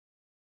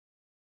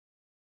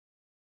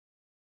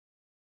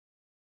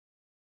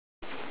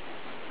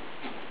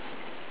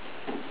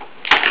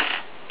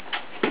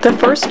The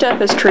first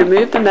step is to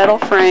remove the metal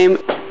frame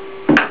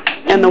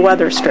and the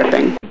weather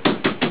stripping.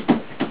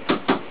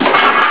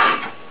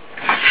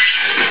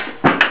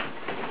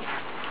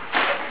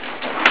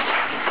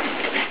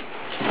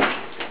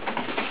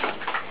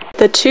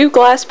 The two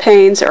glass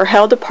panes are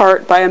held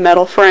apart by a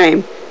metal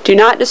frame. Do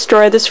not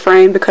destroy this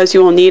frame because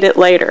you will need it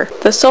later.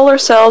 The solar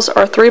cells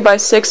are 3 by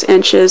 6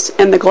 inches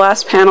and the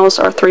glass panels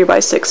are 3 by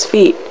 6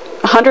 feet.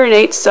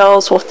 108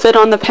 cells will fit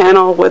on the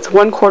panel with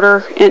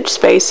 1/4 inch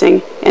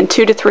spacing and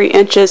 2 to 3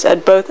 inches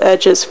at both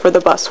edges for the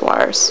bus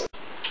wires.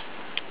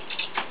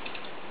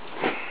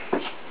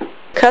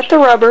 Cut the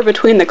rubber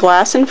between the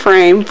glass and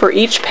frame for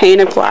each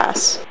pane of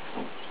glass.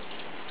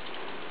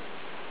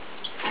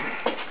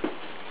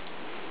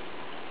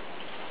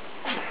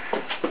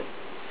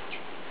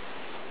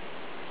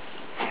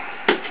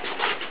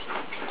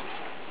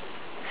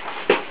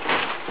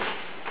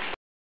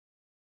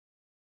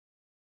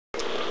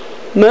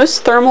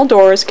 Most thermal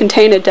doors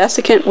contain a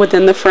desiccant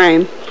within the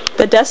frame.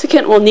 The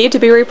desiccant will need to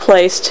be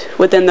replaced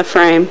within the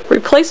frame.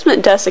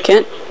 Replacement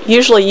desiccant,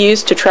 usually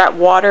used to trap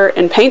water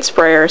and paint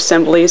sprayer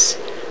assemblies,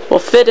 will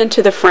fit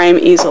into the frame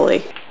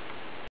easily.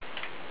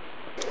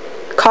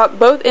 Caulk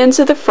both ends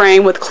of the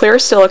frame with clear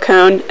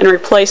silicone and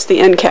replace the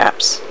end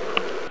caps.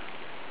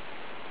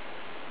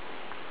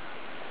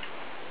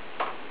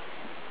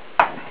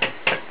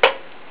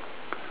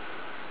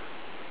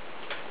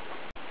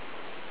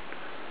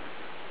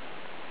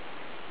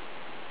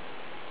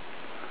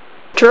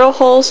 Drill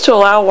holes to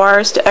allow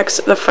wires to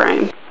exit the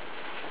frame.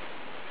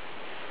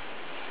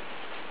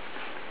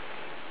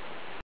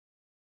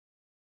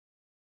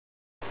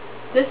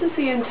 This is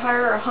the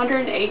entire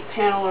 108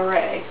 panel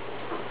array.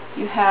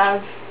 You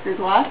have your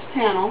glass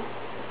panel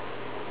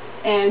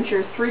and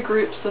your 3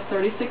 groups of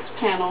 36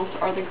 panels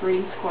are the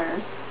green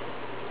squares.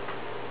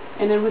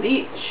 And then with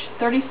each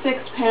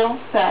 36 panel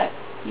set,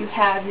 you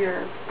have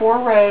your 4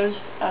 rows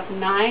of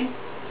 9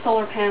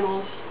 solar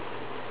panels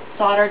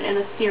soldered in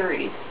a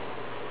series.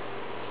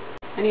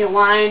 And you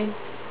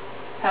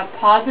have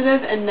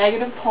positive and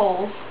negative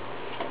poles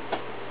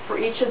for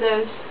each of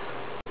those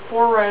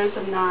 4 rows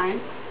of 9.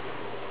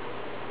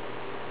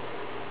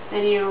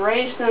 And you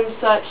arrange them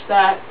such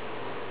that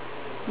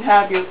you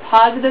have your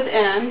positive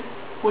end,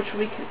 which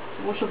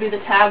will be the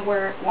tab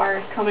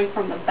wires coming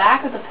from the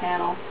back of the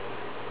panel,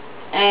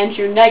 and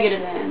your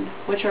negative end,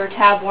 which are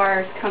tab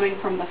wires coming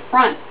from the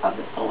front of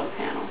the solar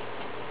panel.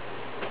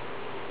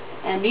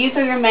 And these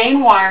are your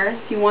main wires.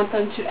 You want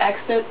them to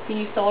exit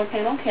the solar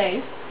panel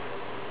case.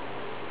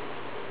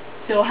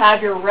 So you'll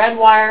have your red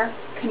wire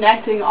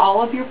connecting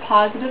all of your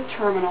positive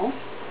terminals.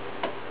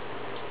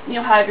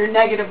 You'll have your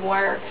negative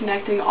wire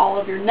connecting all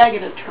of your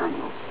negative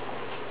terminals.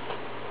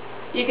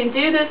 You can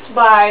do this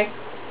by,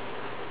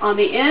 on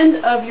the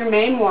end of your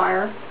main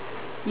wire,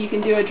 you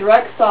can do a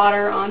direct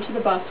solder onto the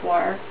bus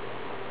wire.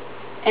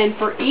 And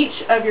for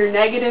each of your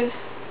negative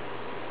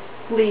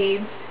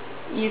leads,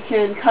 you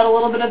can cut a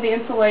little bit of the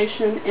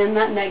insulation in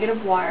that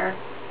negative wire,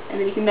 and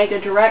then you can make a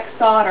direct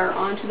solder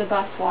onto the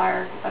bus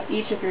wire of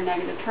each of your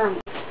negative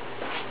terminals.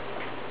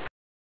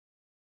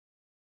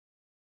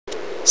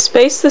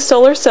 Space the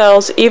solar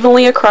cells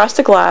evenly across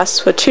the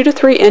glass with 2 to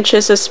 3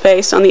 inches of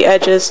space on the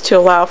edges to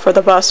allow for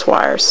the bus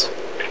wires.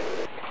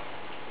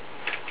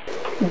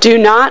 Do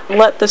not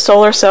let the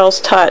solar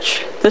cells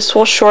touch. This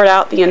will short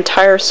out the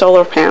entire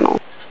solar panel.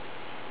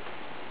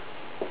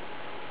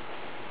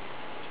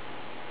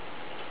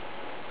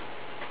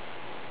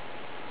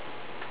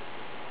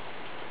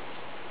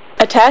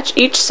 Attach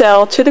each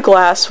cell to the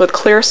glass with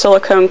clear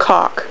silicone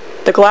caulk.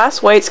 The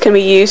glass weights can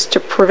be used to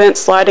prevent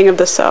sliding of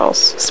the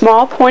cells.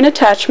 Small point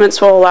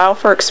attachments will allow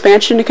for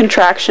expansion and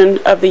contraction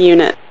of the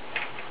unit.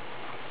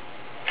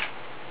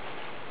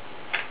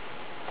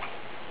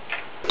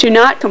 Do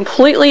not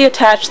completely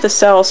attach the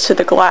cells to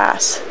the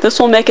glass. This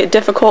will make it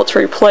difficult to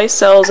replace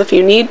cells if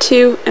you need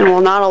to and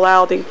will not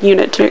allow the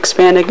unit to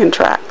expand and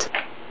contract.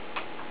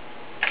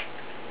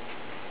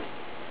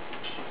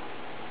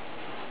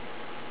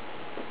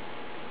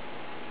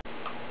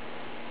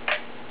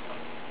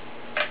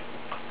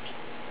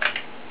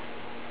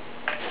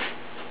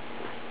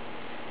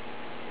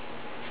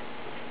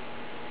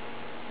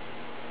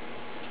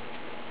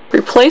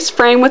 Replace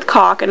frame with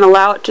caulk and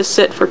allow it to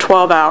sit for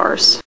 12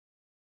 hours.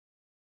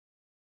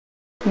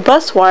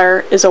 Bus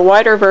wire is a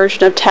wider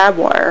version of tab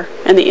wire,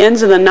 and the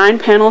ends of the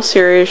 9-panel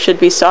series should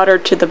be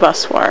soldered to the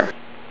bus wire.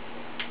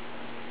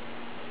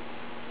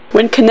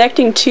 When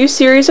connecting 2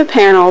 series of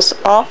panels,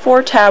 all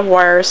 4 tab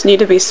wires need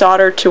to be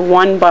soldered to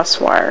 1 bus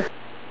wire.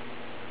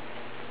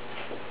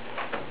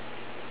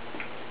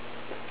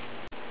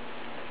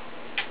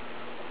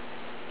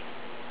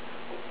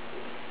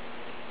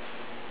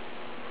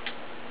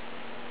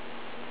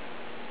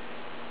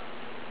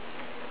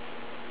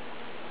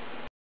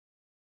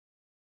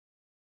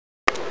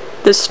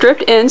 The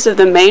stripped ends of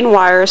the main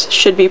wires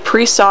should be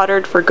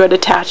pre-soldered for good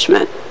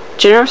attachment.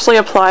 Generously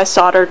apply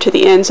solder to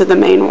the ends of the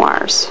main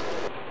wires.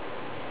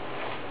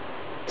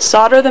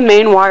 Solder the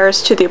main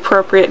wires to the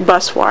appropriate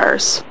bus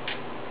wires.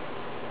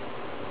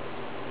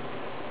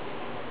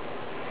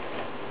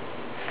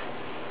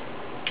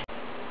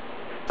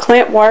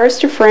 wires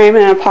to frame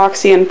and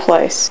epoxy in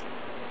place.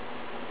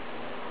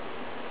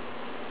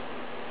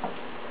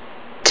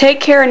 Take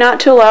care not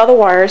to allow the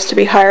wires to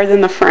be higher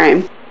than the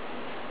frame.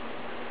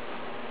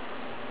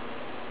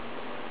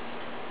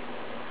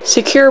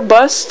 Secure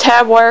bus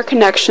tab wire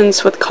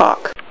connections with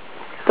caulk.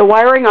 The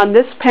wiring on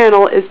this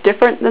panel is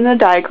different than the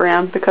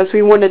diagram because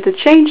we wanted to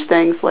change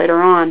things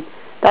later on.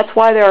 That's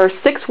why there are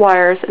 6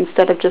 wires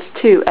instead of just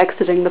 2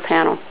 exiting the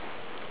panel.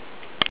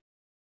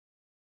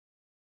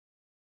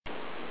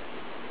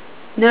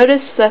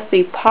 Notice that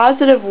the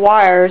positive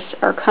wires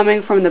are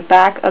coming from the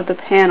back of the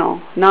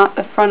panel, not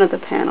the front of the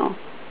panel.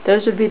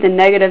 Those would be the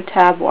negative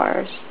tab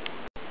wires.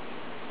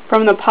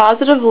 From the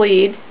positive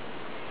lead,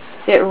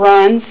 it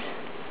runs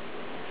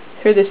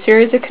through the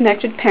series of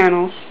connected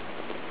panels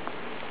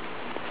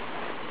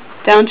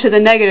down to the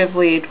negative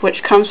lead,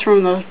 which comes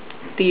from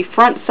the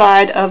front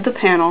side of the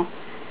panel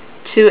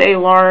to a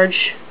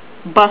large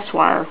bus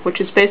wire,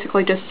 which is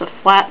basically just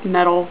a flat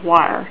metal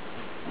wire,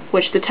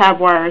 which the tab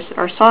wires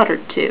are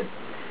soldered to.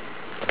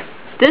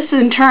 This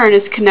in turn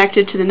is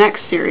connected to the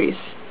next series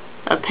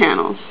of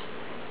panels,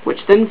 which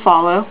then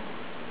follow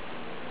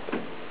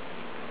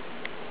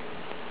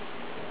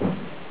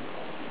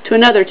to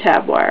another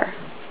tab wire,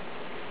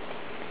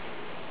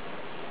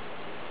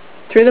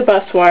 through the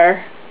bus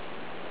wire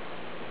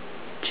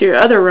to your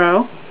other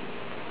row,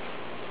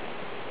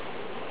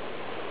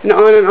 and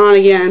on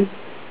again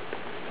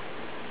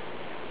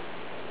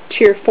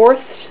to your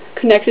 4th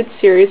connected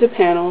series of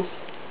panels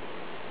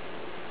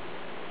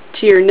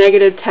to your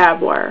negative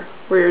tab wire,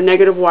 where your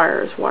negative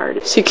wire is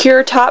wired.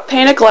 Secure top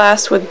pane of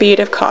glass with bead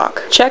of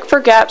caulk. Check for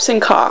gaps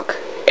in caulk.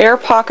 Air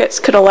pockets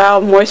could allow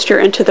moisture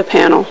into the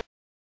panel.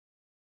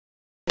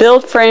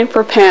 Build frame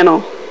for panel.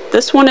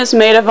 This one is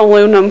made of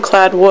aluminum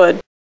clad wood.